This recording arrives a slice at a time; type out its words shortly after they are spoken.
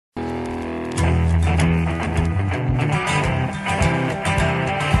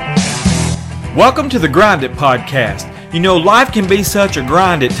Welcome to the Grind It Podcast. You know, life can be such a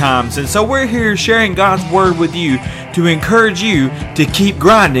grind at times, and so we're here sharing God's Word with you to encourage you to keep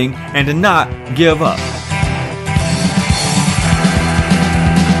grinding and to not give up.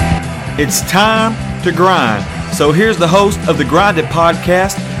 It's time to grind. So here's the host of the Grind It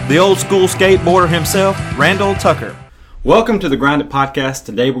Podcast, the old school skateboarder himself, Randall Tucker. Welcome to the Grind It Podcast.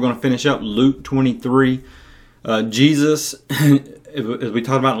 Today we're going to finish up Luke 23. Jesus, as we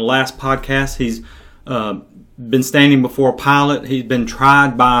talked about in the last podcast, he's been standing before Pilate. He's been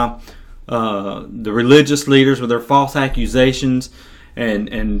tried by the religious leaders with their false accusations.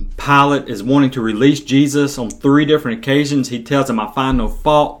 And Pilate is wanting to release Jesus on 3 different occasions. He tells him, I find no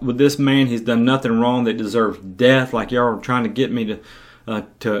fault with this man. He's done nothing wrong that deserves death, like y'all are trying to get me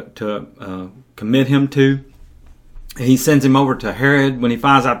to commit him to. He sends him over to Herod when he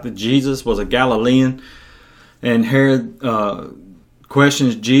finds out that Jesus was a Galilean. And Herod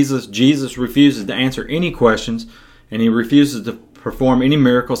questions Jesus. Jesus refuses to answer any questions, and he refuses to perform any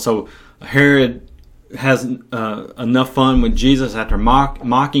miracle. So Herod has enough fun with Jesus after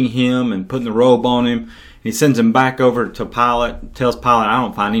mocking him and putting the robe on him. He sends him back over to Pilate, tells Pilate, I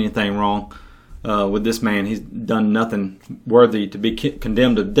don't find anything wrong with this man. He's done nothing worthy to be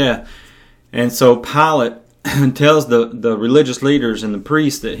condemned to death. And so Pilate tells the religious leaders and the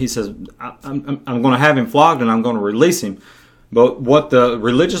priests that he says, I'm going to have him flogged and I'm going to release him. But what the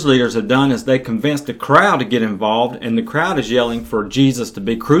religious leaders have done is they convinced the crowd to get involved, and the crowd is yelling for Jesus to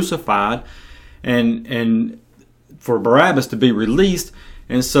be crucified and for Barabbas to be released.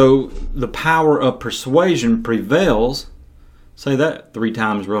 And so the power of persuasion prevails. Say that 3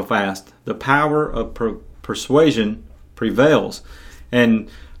 times real fast. The power of persuasion prevails. And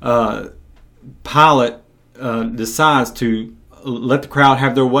Pilate decides to let the crowd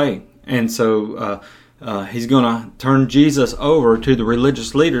have their way. And so he's going to turn Jesus over to the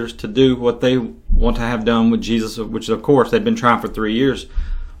religious leaders to do what they want to have done with Jesus, which of course they've been trying for 3 years,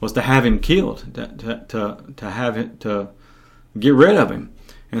 was to have him killed, to get rid of him.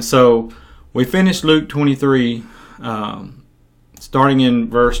 And so we finished Luke 23, starting in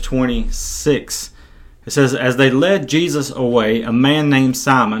verse 26. It says, as they led Jesus away, a man named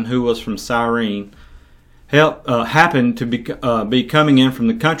Simon, who was from Cyrene, happened to be coming in from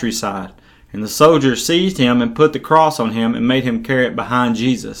the countryside. And the soldiers seized him and put the cross on him and made him carry it behind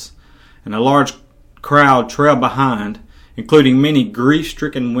Jesus. And a large crowd trailed behind, including many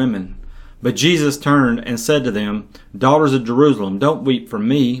grief-stricken women. But Jesus turned and said to them, Daughters of Jerusalem, don't weep for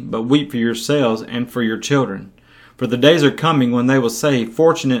me, but weep for yourselves and for your children. For the days are coming when they will say,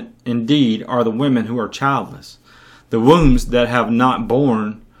 Fortunate indeed are the women who are childless, the wombs that have not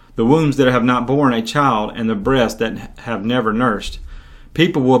borne a child, and the breasts that have never nursed.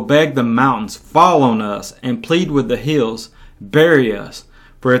 People will beg the mountains, fall on us, and plead with the hills, bury us.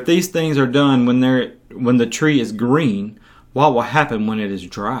 For if these things are done when the tree is green, what will happen when it is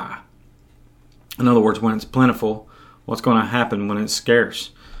dry? In other words, when it's plentiful, what's going to happen when it's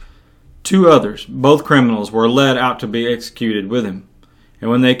scarce? 2 others, both criminals, were led out to be executed with him. And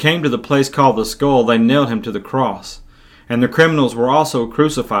when they came to the place called the Skull, they nailed him to the cross. And the criminals were also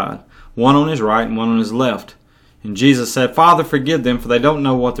crucified, one on his right and one on his left. And Jesus said, Father, forgive them, for they don't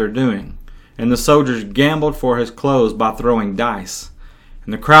know what they're doing. And the soldiers gambled for his clothes by throwing dice.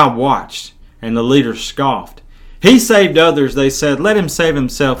 And the crowd watched, and the leaders scoffed. He saved others, they said. Let him save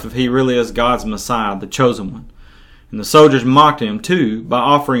himself if he really is God's Messiah, the chosen one. And the soldiers mocked him, too, by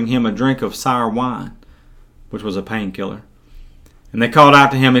offering him a drink of sour wine, which was a painkiller. And they called out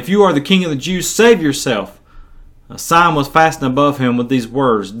to him, If you are the King of the Jews, save yourself. A sign was fastened above him with these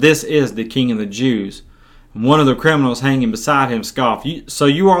words, This is the King of the Jews. And one of the criminals hanging beside him scoffed, So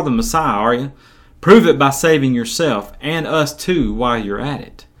you are the Messiah, are you? Prove it by saving yourself, and us too, while you're at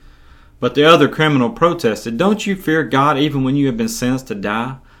it. But the other criminal protested, Don't you fear God even when you have been sentenced to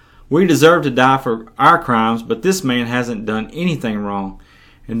die? We deserve to die for our crimes, but this man hasn't done anything wrong.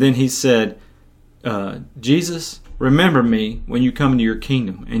 And then he said, Jesus, remember me when you come into your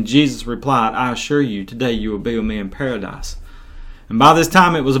kingdom. And Jesus replied, I assure you, today you will be with me in paradise. And by this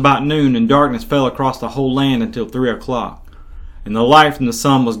time it was about noon, and darkness fell across the whole land until 3 o'clock. And the light from the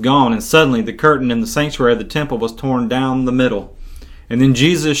sun was gone, and suddenly the curtain in the sanctuary of the temple was torn down the middle. And then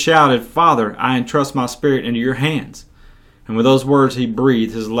Jesus shouted, Father, I entrust my spirit into your hands. And with those words he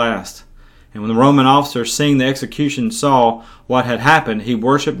breathed his last. And when the Roman officer, seeing the execution, saw what had happened, he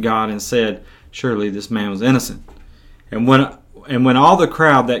worshipped God and said, Surely this man was innocent. And when all the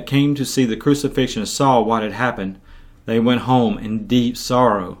crowd that came to see the crucifixion saw what had happened, they went home in deep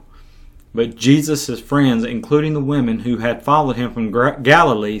sorrow. But Jesus' friends, including the women who had followed him from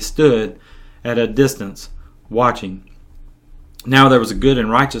Galilee, stood at a distance, watching. Now there was a good and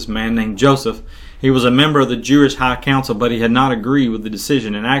righteous man named Joseph. He was a member of the Jewish high council, but he had not agreed with the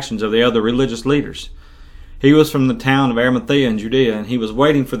decision and actions of the other religious leaders. He was from the town of Arimathea in Judea, and he was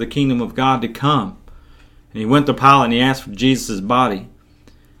waiting for the kingdom of God to come. And he went to Pilate and he asked for Jesus' body.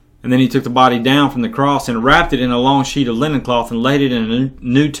 And then he took the body down from the cross and wrapped it in a long sheet of linen cloth and laid it in a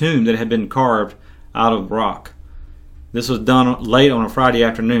new tomb that had been carved out of rock. This was done late on a Friday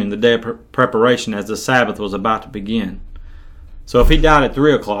afternoon, the day of preparation, as the Sabbath was about to begin. So if he died at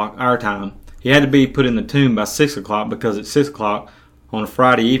 3 o'clock, our time, he had to be put in the tomb by 6 o'clock, because at 6 o'clock on a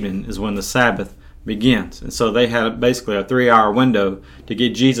Friday evening is when the Sabbath begins. And so they had basically a 3-hour window to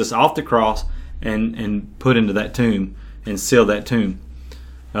get Jesus off the cross and put into that tomb and seal that tomb.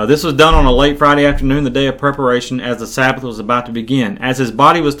 This was done on a late Friday afternoon, the day of preparation, as the Sabbath was about to begin. As his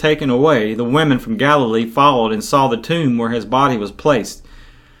body was taken away, the women from Galilee followed and saw the tomb where his body was placed.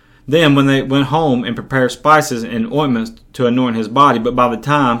 Then when they went home and prepared spices and ointments to anoint his body, but by the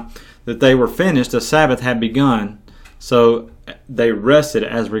time that they were finished, the Sabbath had begun. So they rested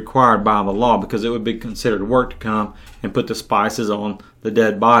as required by the law, because it would be considered work to come and put the spices on the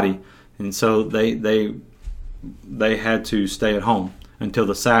dead body. And so they had to stay at home until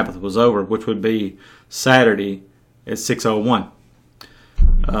the Sabbath was over, which would be Saturday at 6:01.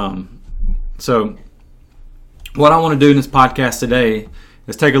 So what I want to do in this podcast today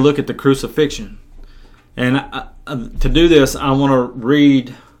is take a look at the crucifixion. And to do this, I want to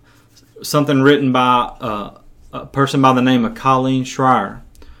read something written by a person by the name of Colleen Schreier.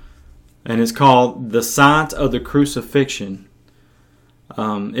 And it's called The Science of the Crucifixion.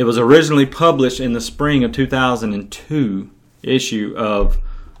 It was originally published in the spring of 2002 issue of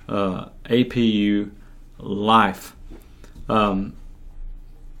APU Life. And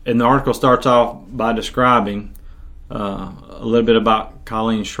the article starts off by describing a little bit about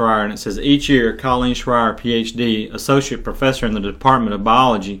Colleen Schreier, and it says, each year Colleen Schreier, PhD, Associate Professor in the Department of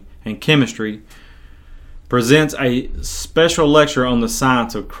Biology and Chemistry, presents a special lecture on the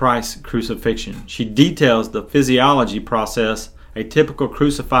science of Christ's crucifixion. She details the physiology process a typical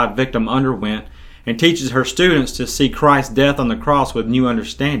crucified victim underwent and teaches her students to see Christ's death on the cross with new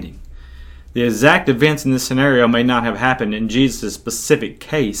understanding. The exact events in this scenario may not have happened in Jesus' specific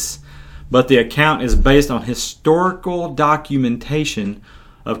case, but the account is based on historical documentation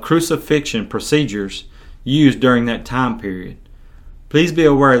of crucifixion procedures used during that time period. Please be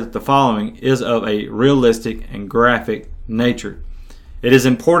aware that the following is of a realistic and graphic nature. It is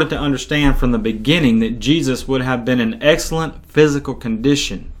important to understand from the beginning that Jesus would have been in excellent physical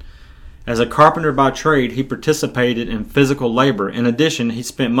condition. As a carpenter by trade, he participated in physical labor. In addition, he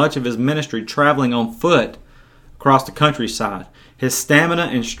spent much of his ministry traveling on foot across the countryside. His stamina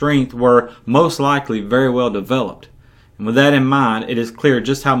and strength were most likely very well developed. And with that in mind, it is clear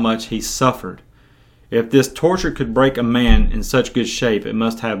just how much he suffered. If this torture could break a man in such good shape, it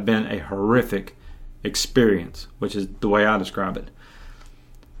must have been a horrific experience, which is the way I describe it.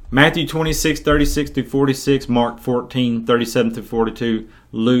 Matthew 26:36-46, Mark 14:37-42,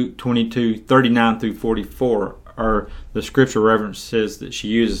 Luke 22:39-44 are the scripture references that she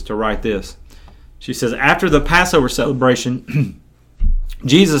uses to write this. She says, after the Passover celebration,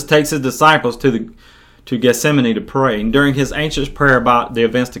 Jesus takes his disciples to Gethsemane to pray. And during his anxious prayer about the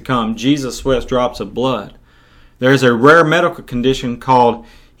events to come, Jesus sweats drops of blood. There is a rare medical condition called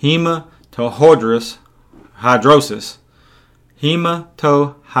hematohidrosis,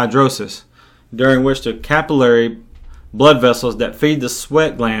 during which the capillary blood vessels that feed the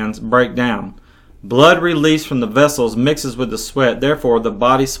sweat glands break down. Blood released from the vessels mixes with the sweat, therefore the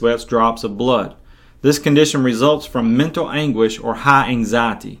body sweats drops of blood. This condition results from mental anguish or high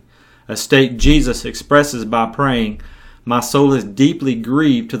anxiety, a state Jesus expresses by praying, "My soul is deeply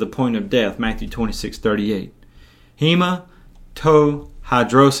grieved to the point of death," Matthew 26:38.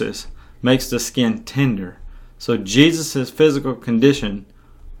 Hematohidrosis makes the skin tender, so Jesus' physical condition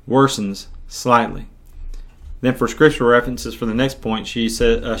worsens slightly. Then for scripture references for the next point, she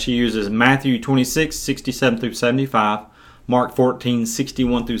uses Matthew 26:67-75, Mark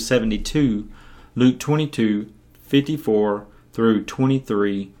 14:61-72, Luke 22:54 through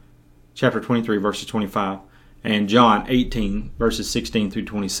 23, chapter 23, verses 25, and John 18, verses 16 through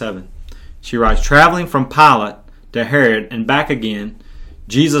 27. She writes, traveling from Pilate to Herod and back again,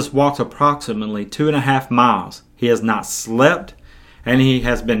 Jesus walks approximately 2.5 miles. He has not slept, and he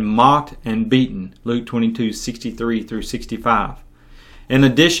has been mocked and beaten. Luke 22:63 through 65. In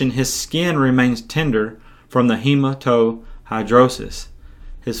addition, his skin remains tender from the hematohidrosis.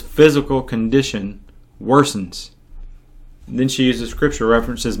 His physical condition worsens. Then she uses scripture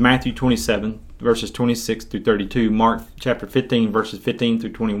references Matthew 27, verses 26 through 32, Mark chapter 15, verses 15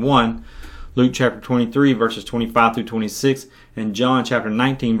 through 21, Luke chapter 23, verses 25 through 26, and John chapter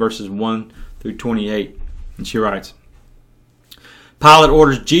 19, verses 1 through 28. And she writes, Pilate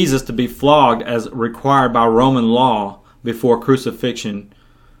orders Jesus to be flogged as required by Roman law before crucifixion.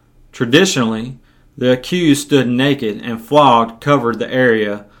 Traditionally, the accused stood naked, and flogged covered the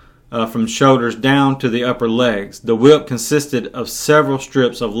area from shoulders down to the upper legs. The whip consisted of several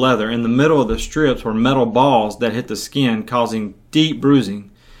strips of leather. In the middle of the strips were metal balls that hit the skin, causing deep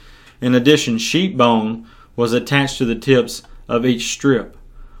bruising. In addition, sheep bone was attached to the tips of each strip.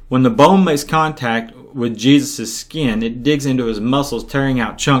 When the bone makes contact with Jesus' skin, it digs into his muscles, tearing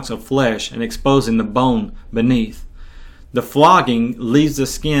out chunks of flesh and exposing the bone beneath. The flogging leaves the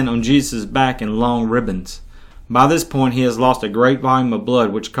skin on Jesus' back in long ribbons. By this point, he has lost a great volume of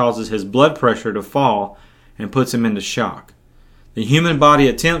blood, which causes his blood pressure to fall and puts him into shock. The human body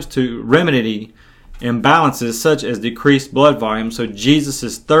attempts to remedy imbalances such as decreased blood volume, so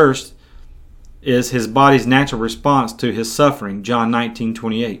Jesus' thirst is his body's natural response to his suffering. John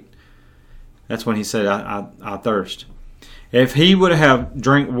 19:28. That's when he said, I thirst. If he would have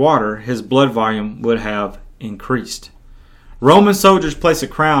drank water, his blood volume would have increased. Roman soldiers placed a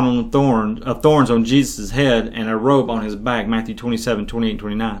crown of thorns on Jesus' head and a robe on his back. Matthew 27:28 and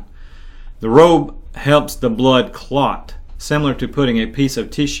 29. The robe helps the blood clot, similar to putting a piece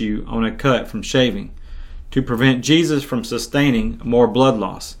of tissue on a cut from shaving, to prevent Jesus from sustaining more blood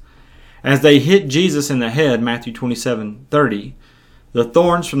loss. As they hit Jesus in the head, Matthew 27:30, the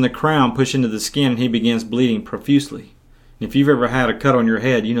thorns from the crown push into the skin and he begins bleeding profusely. If you've ever had a cut on your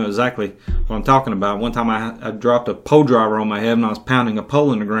head, you know exactly what I'm talking about. One time I dropped a pole driver on my head when I was pounding a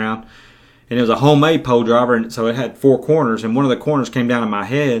pole in the ground. And it was a homemade pole driver, and so it had 4 corners. And one of the corners came down in my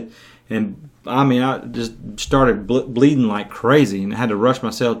head. And I just started bleeding like crazy. And I had to rush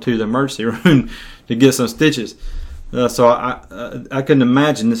myself to the emergency room to get some stitches. So I couldn't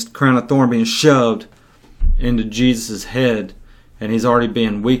imagine this crown of thorn being shoved into Jesus' head. And he's already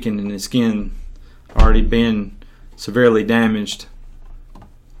been weakened and his skin already been severely damaged.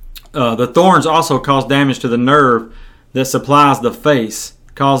 The thorns also cause damage to the nerve that supplies the face,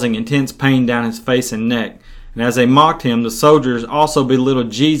 causing intense pain down his face and neck. And as they mocked him, the soldiers also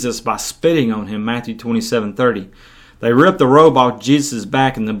belittled Jesus by spitting on him. Matthew 27:30. They ripped the robe off Jesus'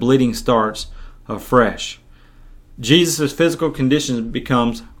 back and the bleeding starts afresh. Jesus' physical condition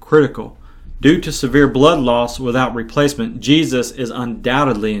becomes critical. Due to severe blood loss without replacement, Jesus is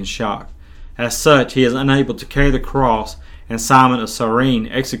undoubtedly in shock. As such, he is unable to carry the cross, and Simon of Cyrene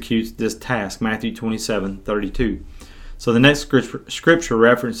executes this task. Matthew 27:32. So the next scripture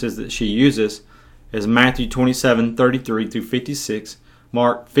references that she uses is Matthew 27:33 through 56,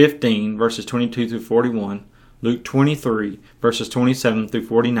 Mark 15 verses 22 through 41, Luke 23 verses 27 through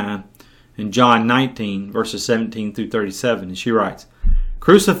 49, and John 19 verses 17 through 37. And she writes,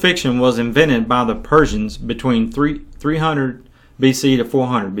 Crucifixion was invented by the Persians between 300 BC to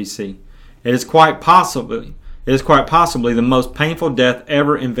 400 BC. It is quite possibly the most painful death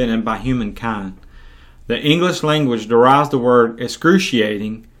ever invented by humankind. The English language derives the word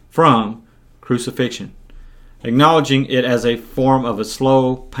excruciating from crucifixion, acknowledging it as a form of a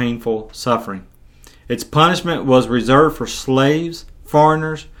slow, painful suffering. Its punishment was reserved for slaves,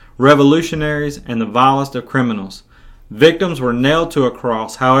 foreigners, revolutionaries, and the vilest of criminals. Victims were nailed to a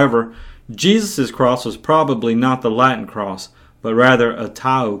cross. However, Jesus' cross was probably not the Latin cross, but rather a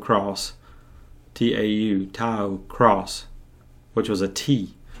Tau cross, T-A-U, Tau cross, which was a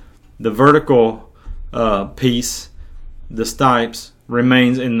T. The vertical piece, the stipes,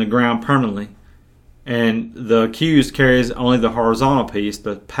 remains in the ground permanently, and the accused carries only the horizontal piece,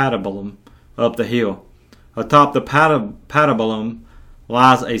 the patibulum, up the hill. Atop the patibulum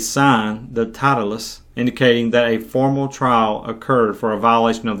lies a sign, the titulus, indicating that a formal trial occurred for a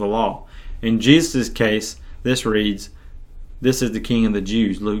violation of the law. In Jesus' case, this reads, "This is the King of the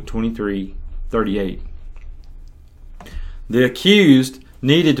Jews," Luke 23:38. The accused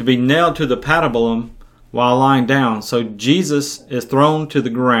needed to be nailed to the patibulum while lying down, so Jesus is thrown to the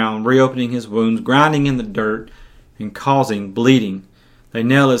ground, reopening his wounds, grinding in the dirt, and causing bleeding. They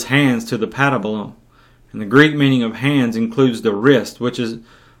nail his hands to the patibulum. And the Greek meaning of hands includes the wrist, which is,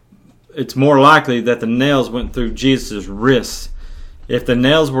 it's more likely that the nails went through Jesus' wrists. If the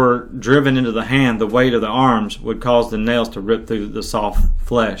nails were driven into the hand, the weight of the arms would cause the nails to rip through the soft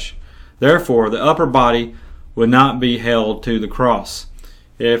flesh. Therefore, the upper body would not be held to the cross.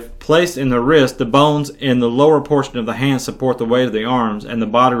 If placed in the wrist, the bones in the lower portion of the hand support the weight of the arms, and the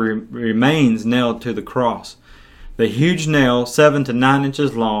body remains nailed to the cross. The huge nail, 7 to 9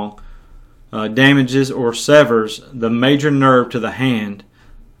 inches long, damages or severs the major nerve to the hand,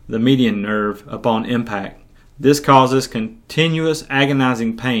 the median nerve, upon impact. This causes continuous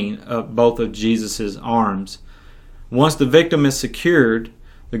agonizing pain of both of Jesus' arms. Once the victim is secured,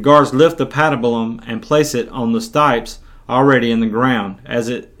 the guards lift the patibulum and place it on the stipes already in the ground. As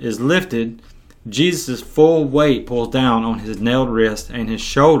it is lifted, Jesus' full weight pulls down on his nailed wrists, and his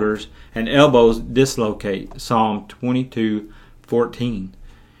shoulders and elbows dislocate. Psalm 22:14.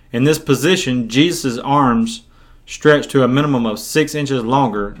 In this position, Jesus' arms stretch to a minimum of 6 inches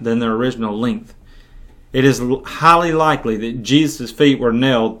longer than their original length. It is highly likely that Jesus' feet were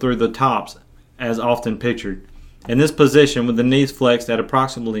nailed through the tops, as often pictured. In this position, with the knees flexed at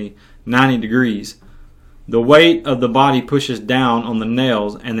approximately 90 degrees, the weight of the body pushes down on the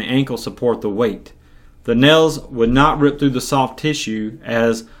nails and the ankles support the weight. The nails would not rip through the soft tissue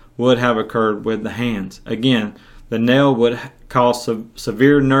as would have occurred with the hands. Again, the nail would cause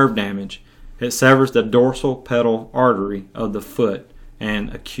severe nerve damage. It severs the dorsal pedal artery of the foot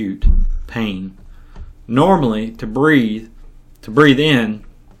and acute pain. Normally, to breathe in,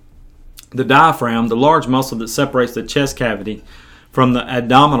 the diaphragm, the large muscle that separates the chest cavity from the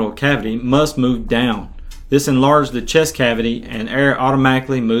abdominal cavity, must move down. This enlarges the chest cavity and air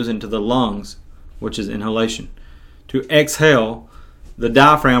automatically moves into the lungs, which is inhalation. To exhale, the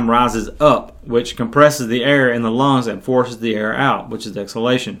diaphragm rises up, which compresses the air in the lungs and forces the air out, which is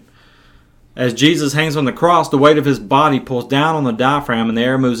exhalation. As Jesus hangs on the cross, the weight of his body pulls down on the diaphragm and the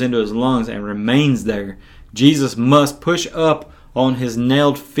air moves into his lungs and remains there. Jesus must push up on his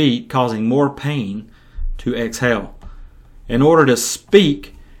nailed feet, causing more pain to exhale. In order to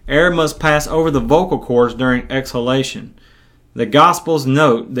speak, air must pass over the vocal cords during exhalation. The Gospels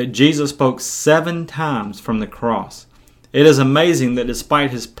note that Jesus spoke 7 times from the cross. It is amazing that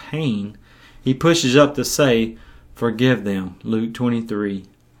despite his pain, he pushes up to say, "Forgive them," Luke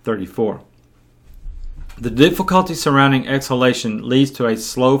 23:34. The difficulty surrounding exhalation leads to a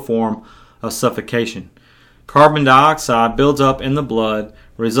slow form of suffocation. Carbon dioxide builds up in the blood,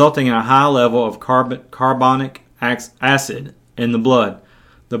 resulting in a high level of carbonic acid in the blood.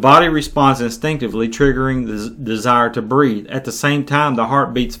 The body responds instinctively, triggering the desire to breathe. At the same time, the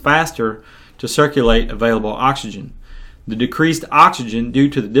heart beats faster to circulate available oxygen. The decreased oxygen, due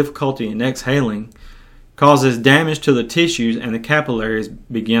to the difficulty in exhaling, causes damage to the tissues, and the capillaries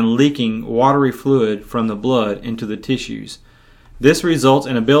begin leaking watery fluid from the blood into the tissues. This results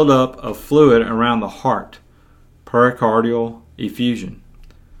in a buildup of fluid around the heart, pericardial effusion,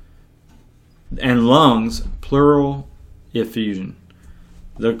 and lungs, pleural effusion.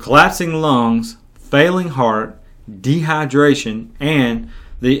 The collapsing lungs, failing heart, dehydration, and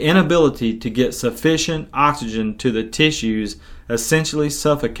the inability to get sufficient oxygen to the tissues essentially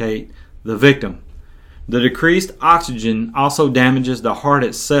suffocate the victim. The decreased oxygen also damages the heart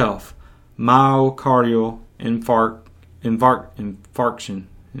itself, myocardial infarction,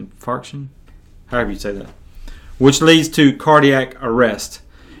 however you say that, which leads to cardiac arrest.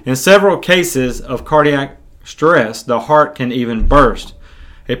 In several cases of cardiac stress, the heart can even burst,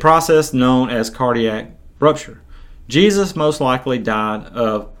 a process known as cardiac rupture. Jesus most likely died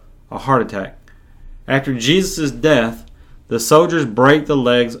of a heart attack. After Jesus' death, the soldiers break the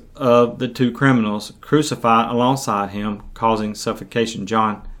legs of the 2 criminals crucified alongside him, causing suffocation.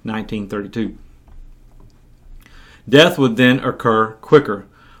 John 19:32. Death would then occur quicker.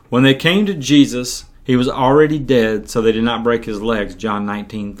 When they came to Jesus, he was already dead, so they did not break his legs. John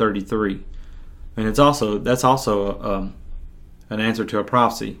 19:33. And that's also an answer to a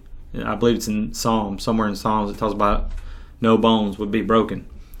prophecy. I believe it's in Psalms, somewhere in Psalms it talks about no bones would be broken.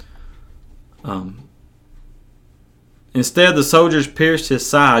 Instead, the soldiers pierced his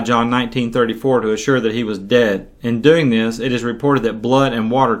side, John 19:34, to assure that he was dead. In doing this, it is reported that blood and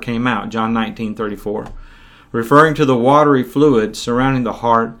water came out, John 19:34, referring to the watery fluid surrounding the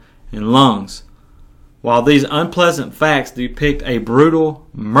heart and lungs. While these unpleasant facts depict a brutal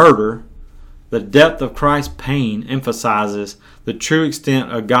murder, the depth of Christ's pain emphasizes the true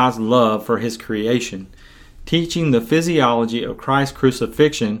extent of God's love for his creation. Teaching the physiology of Christ's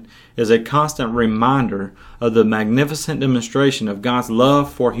crucifixion is a constant reminder of the magnificent demonstration of God's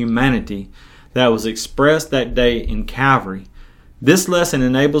love for humanity that was expressed that day in Calvary. This lesson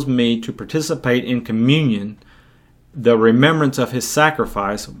enables me to participate in communion, the remembrance of his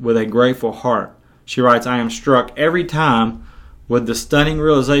sacrifice, with a grateful heart. She writes, "I am struck every time with the stunning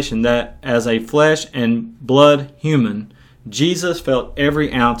realization that as a flesh and blood human, Jesus felt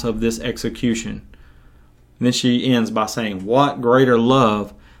every ounce of this execution." And then she ends by saying, "What greater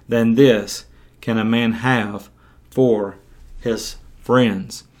love than this can a man have for his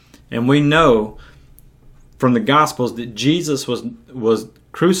friends?" And we know from the Gospels that Jesus was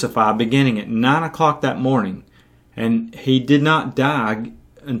crucified beginning at 9 o'clock that morning, and he did not die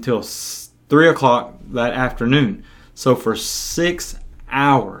until 3 o'clock that afternoon. So for 6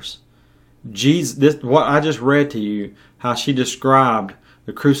 hours, Jesus, what I just read to you, how she described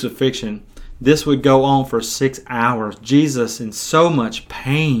the crucifixion, this would go on for 6 hours. Jesus in so much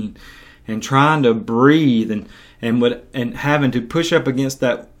pain and trying to breathe and having to push up against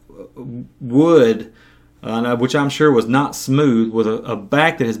that wood, which I'm sure was not smooth, with a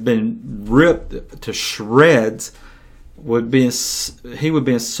back that has been ripped to shreds. He would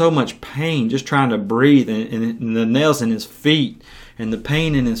be in so much pain just trying to breathe, and the nails in his feet, and the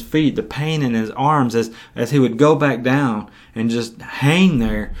pain in his feet, the pain in his arms as he would go back down and just hang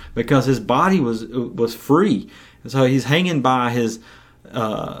there because his body was free. And so he's hanging by his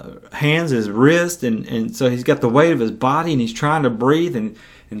hands, his wrist, and so he's got the weight of his body, and he's trying to breathe, and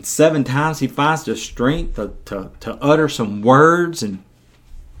 7 times he finds the strength to utter some words, and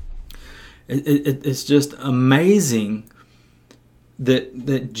it's just amazing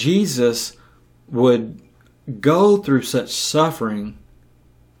that Jesus would go through such suffering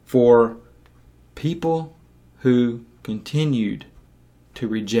for people who continued to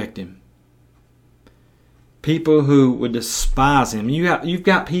reject him. People who would despise him. You've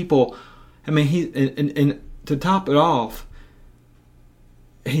got people. I mean, and to top it off,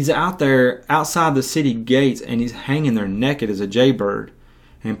 he's out there outside the city gates, and he's hanging there naked as a jaybird,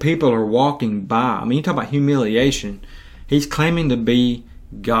 and people are walking by. I mean, you talk about humiliation. He's claiming to be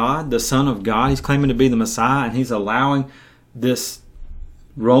God, the Son of God. He's claiming to be the Messiah, and he's allowing this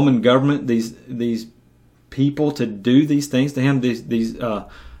Roman government, these people, to do these things to him. These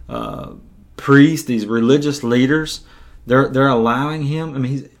priests, these religious leaders, they're allowing him. I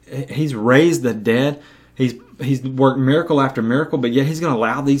mean, he's raised the dead. He's worked miracle after miracle, but yet he's going to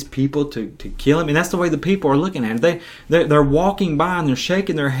allow these people to kill him. And that's the way the people are looking at it. They're walking by and they're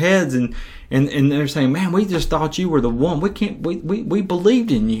shaking their heads and they're saying, "Man, we just thought you were the one. We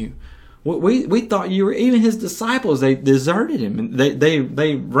believed in you. We thought you were." Even his disciples, they deserted him and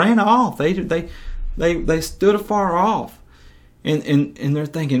they ran off. They stood afar off. And they're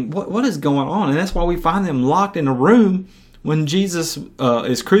thinking, what is going on? And that's why we find them locked in a room when Jesus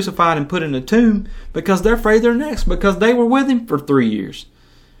is crucified and put in a tomb, because they're afraid they're next, because they were with him for 3 years.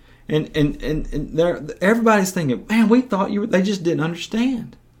 And everybody's thinking, man, we thought you were. They just didn't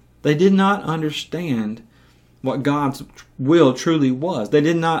understand. They did not understand what God's will truly was. They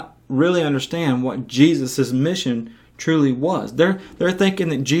did not really understand what Jesus' mission truly was. They're thinking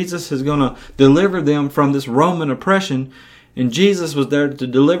that Jesus is going to deliver them from this Roman oppression, and Jesus was there to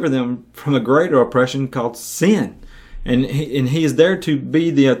deliver them from a greater oppression called sin. And he is there to be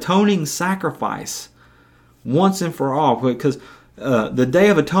the atoning sacrifice once and for all. Because the Day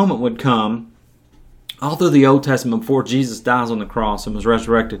of Atonement would come all through the Old Testament before Jesus dies on the cross and was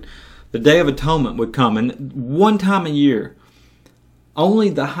resurrected. The Day of Atonement would come. And one time a year, only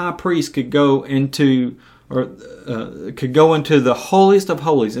the high priest could go into the holiest of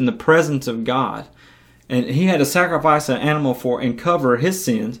holies in the presence of God. And he had to sacrifice an animal for and cover his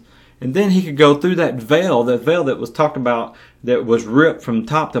sins. And then he could go through that veil that was talked about, that was ripped from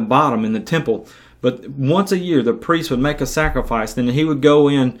top to bottom in the temple. But once a year, the priest would make a sacrifice. Then he would go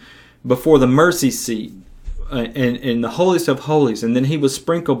in before the mercy seat in the holiest of holies. And then he would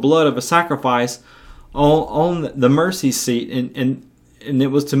sprinkle blood of a sacrifice on the mercy seat. And it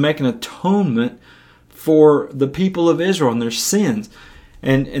was to make an atonement for the people of Israel and their sins.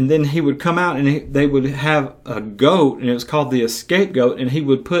 And then he would come out and they would have a goat, and it was called the scapegoat, and he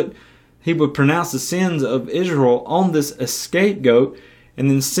would pronounce the sins of Israel on this scapegoat and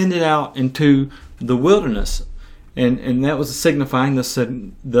then send it out into the wilderness. And that was signifying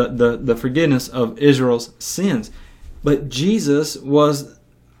the forgiveness of Israel's sins. But Jesus was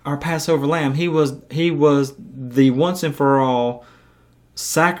our Passover lamb. He was the once and for all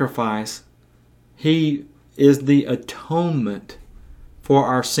sacrifice. He is the atonement for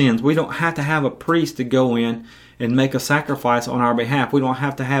our sins. We don't have to have a priest to go in and make a sacrifice on our behalf. We don't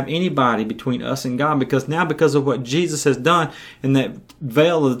have to have anybody between us and God, because now, because of what Jesus has done, and that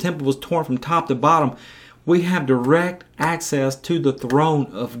veil of the temple was torn from top to bottom, we have direct access to the throne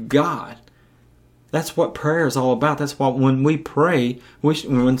of God. That's what prayer is all about. That's why when we pray,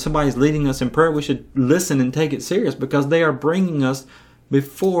 when somebody's leading us in prayer, we should listen and take it serious, because they are bringing us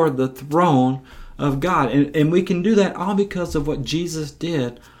before the throne of God. And we can do that all because of what Jesus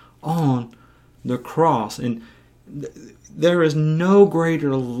did on the cross. And there is no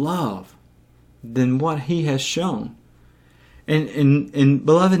greater love than what he has shown. And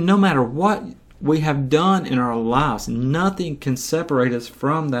beloved, no matter what we have done in our lives, nothing can separate us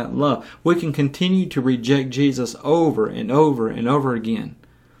from that love. We can continue to reject Jesus over and over and over again,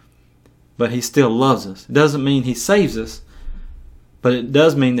 but he still loves us. It doesn't mean he saves us, But it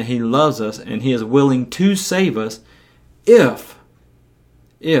does mean that He loves us and He is willing to save us if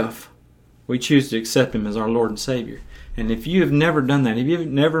we choose to accept Him as our Lord and Savior. And if you have never done that, if you've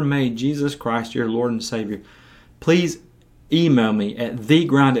never made Jesus Christ your Lord and Savior, please email me at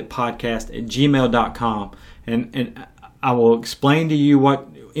thegroundedpodcast@gmail.com, and I will explain to you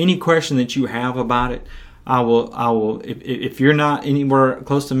any question that you have about it. I will. If you're not anywhere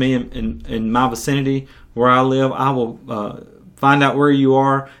close to me in my vicinity where I live, I will find out where you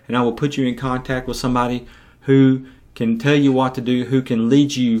are, and I will put you in contact with somebody who can tell you what to do, who can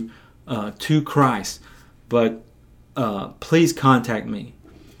lead you to Christ. But please contact me.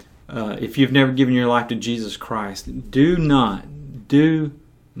 If you've never given your life to Jesus Christ, do not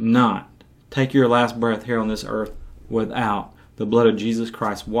take your last breath here on this earth without the blood of Jesus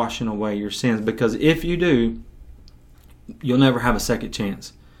Christ washing away your sins. Because if you do, you'll never have a second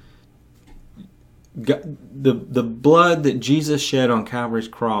chance. The blood that Jesus shed on Calvary's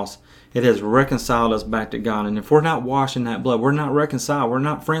cross, it has reconciled us back to God. And if we're not washing that blood, we're not reconciled. We're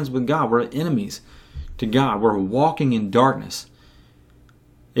not friends with God. We're enemies to God. We're walking in darkness.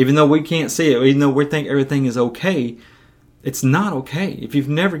 Even though we can't see it, even though we think everything is okay, it's not okay. If you've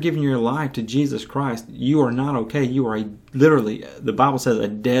never given your life to Jesus Christ, you are not okay. You are literally, the Bible says, a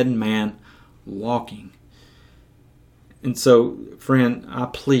dead man walking. And so, friend, I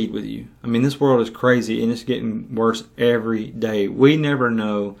plead with you. I mean, this world is crazy and it's getting worse every day. We never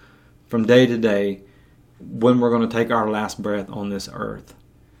know from day to day when we're going to take our last breath on this earth.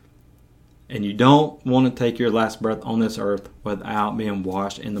 And you don't want to take your last breath on this earth without being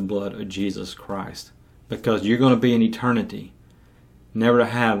washed in the blood of Jesus Christ. Because you're going to be in eternity, never to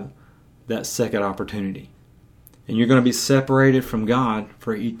have that second opportunity. And you're going to be separated from God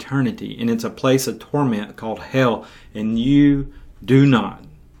for eternity. And it's a place of torment called hell. And you do not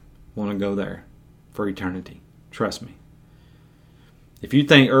want to go there for eternity. Trust me. If you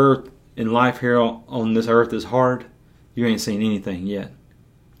think earth and life here on this earth is hard, you ain't seen anything yet.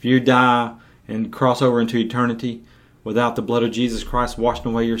 If you die and cross over into eternity without the blood of Jesus Christ washing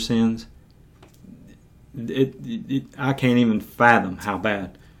away your sins, I can't even fathom how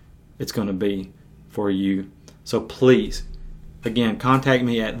bad it's going to be for you. So please, again, contact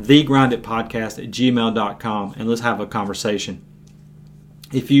me at thegroundedpodcast@gmail.com and let's have a conversation.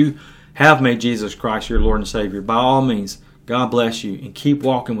 If you have made Jesus Christ your Lord and Savior, by all means, God bless you and keep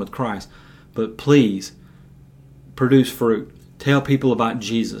walking with Christ. But please, produce fruit. Tell people about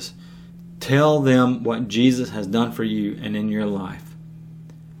Jesus. Tell them what Jesus has done for you and in your life.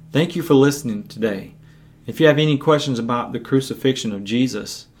 Thank you for listening today. If you have any questions about the crucifixion of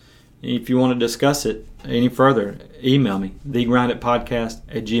Jesus, if you want to discuss it any further, email me,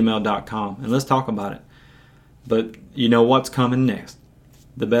 thegroundedpodcast@gmail.com, and let's talk about it. But you know what's coming next.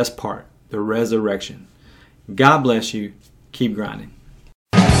 The best part, the resurrection. God bless you. Keep grinding.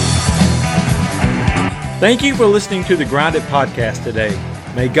 Thank you for listening to the Grounded Podcast today.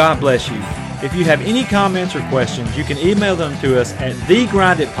 May God bless you. If you have any comments or questions, you can email them to us at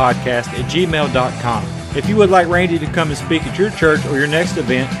thegroundedpodcast@gmail.com. If you would like Randy to come and speak at your church or your next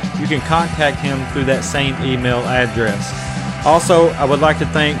event, you can contact him through that same email address. Also, I would like to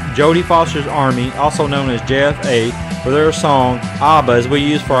thank Jody Foster's Army, also known as JFA, for their song Abba, as we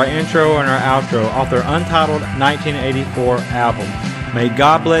use for our intro and our outro off their untitled 1984 album. May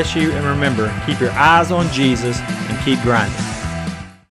God bless you, and remember, keep your eyes on Jesus and keep grinding.